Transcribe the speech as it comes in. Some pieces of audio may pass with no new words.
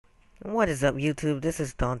What is up, YouTube? This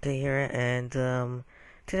is Dante here, and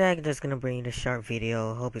today I'm just gonna bring you the short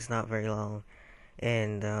video. Hope it's not very long,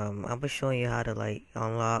 and I'll be showing you how to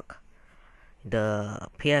unlock the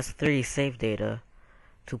PS3 save data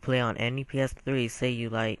to play on any PS3. Say you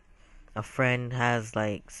a friend has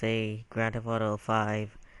say Grand Theft Auto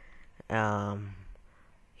 5. Um,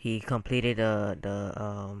 he completed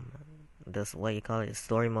this what you call it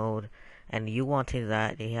story mode, and you wanted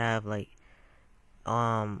that. They have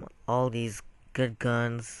all these good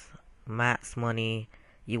guns, max money.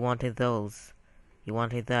 You wanted those. You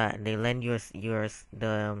wanted that. And they lend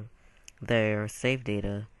their save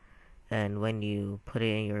data, and when you put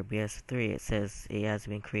it in your BS3, it says it has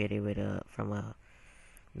been created with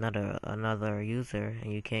another user,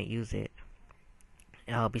 and you can't use it.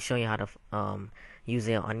 I'll be showing you how to use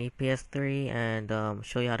it on your PS3, and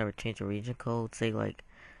show you how to change the region code. Say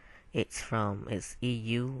it's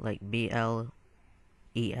EU, like BLES.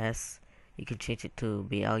 You can change it to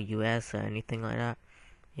BLUS or anything like that.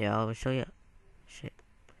 Yeah, I'll show you. Shit,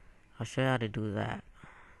 I'll show you how to do that.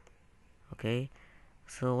 Okay.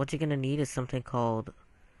 So what you're gonna need is something called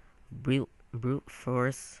brute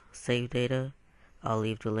force save data. I'll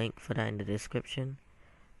leave the link for that in the description.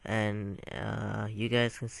 And you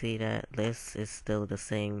guys can see that this is still the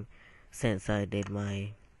same since I did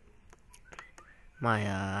my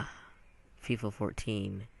FIFA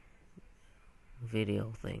 14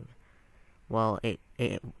 video thing. Well, it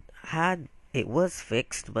was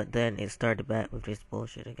fixed, but then it started back with this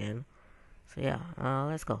bullshit again. So yeah,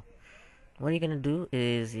 let's go. What you're gonna do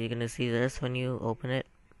is you're gonna see this when you open it.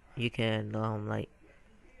 You can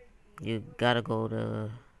you gotta go to.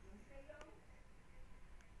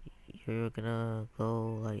 You're gonna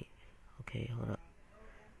go okay, hold up.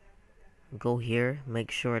 Go here. Make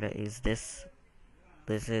sure that is this.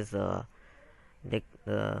 This is the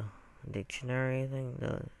dictionary thing.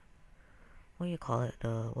 The what do you call it?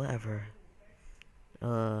 The whatever.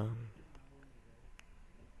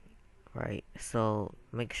 Right. So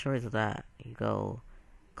make sure it's that you go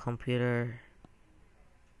computer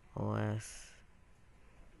OS.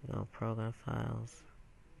 You go program files.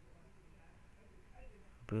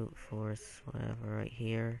 Brute force, whatever, right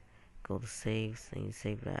here. Go to saves, and you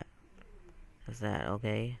save that. That's that,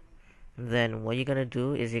 okay? And then what you're gonna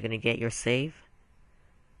do is you're gonna get your save.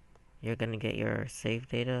 You're gonna get your save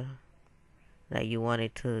data that you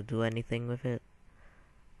wanted to do anything with it.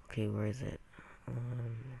 Okay, where is it?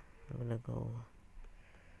 I'm gonna go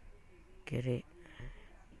get it.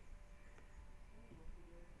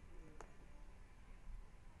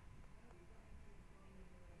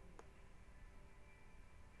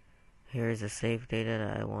 Here is the save data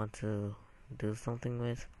that I want to do something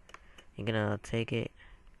with. You're gonna take it.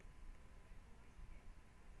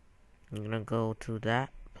 You're gonna go to that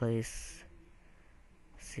place.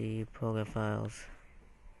 See program files.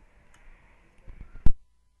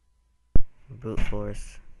 Brute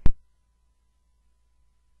force.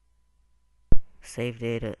 Save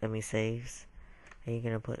data. I mean saves. And you're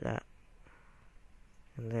gonna put that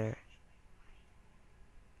in there.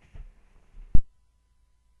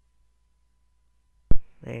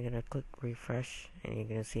 Then you're gonna click refresh, and you're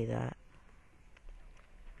gonna see that.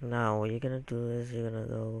 Now what you're gonna do is you're gonna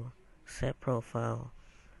go set profile,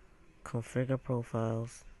 configure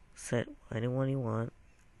profiles, set anyone you want,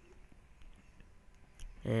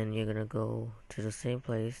 and you're gonna go to the same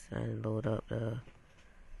place and load up the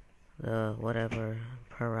whatever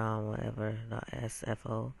per round whatever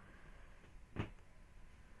 .sfo,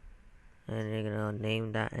 and you're gonna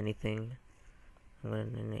name that anything. I'm gonna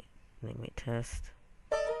name it test.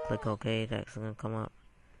 Click OK. That's gonna come up.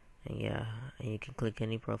 And yeah, and you can click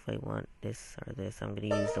any profile you want, this or this. I'm gonna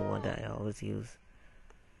use the one that I always use.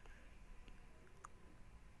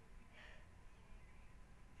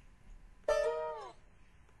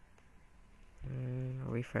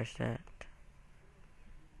 Refresh that.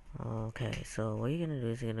 Okay, so what you're gonna do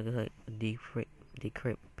is you're gonna click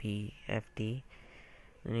decrypt PFD,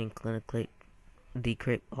 and you're gonna click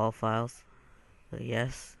decrypt all files.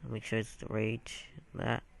 Yes, make sure it's the rage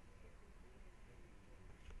that.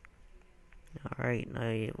 Alright,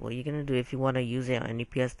 now what you're gonna do if you want to use it on any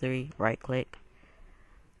PS3, right click,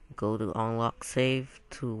 go to unlock save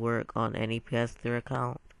to work on any PS3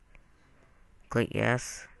 account. Click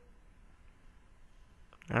yes.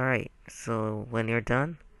 Alright, so when you're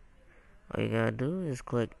done, all you gotta do is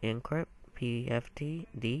click encrypt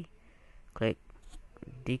PFTD, click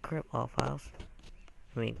decrypt all files.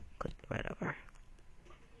 Click right over.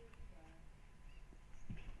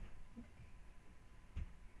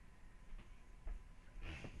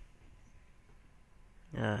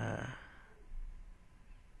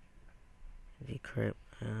 Decrypt.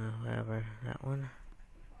 whatever, that one.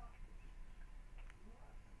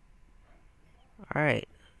 Alright,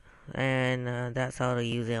 and that's how to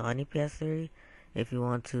use it on your PS3. If you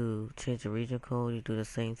want to change the region code, you do the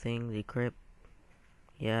same thing, decrypt,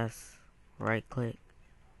 yes, right click,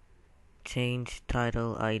 change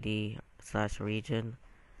title ID / region.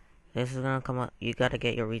 This is gonna come up, you gotta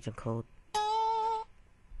get your region code.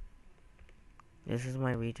 This is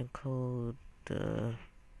my region code.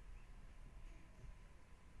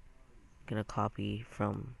 Gonna copy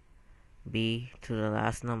from B to the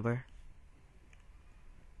last number.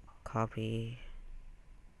 Copy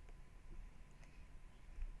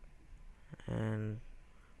and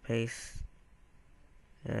paste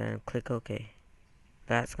and click OK.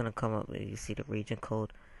 That's gonna come up. You see the region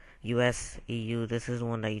code, US, EU. This is the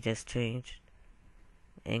one that you just changed.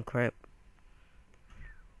 Encrypt.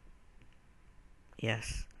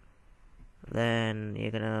 Yes. Then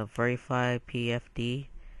you're gonna verify PFD.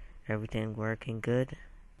 Everything working good.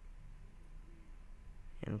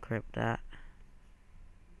 Encrypt that.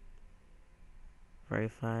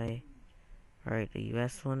 Verify. Alright, the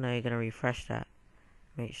US one. Now you're gonna refresh that.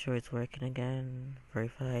 Make sure it's working again.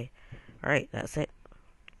 Verify. Alright, that's it.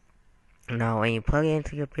 Now when you plug it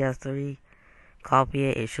into your PS3, copy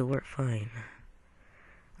it, it should work fine.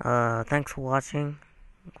 Thanks for watching.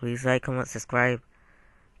 Please like, comment, subscribe,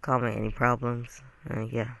 comment any problems, and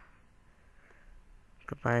yeah.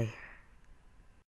 Goodbye.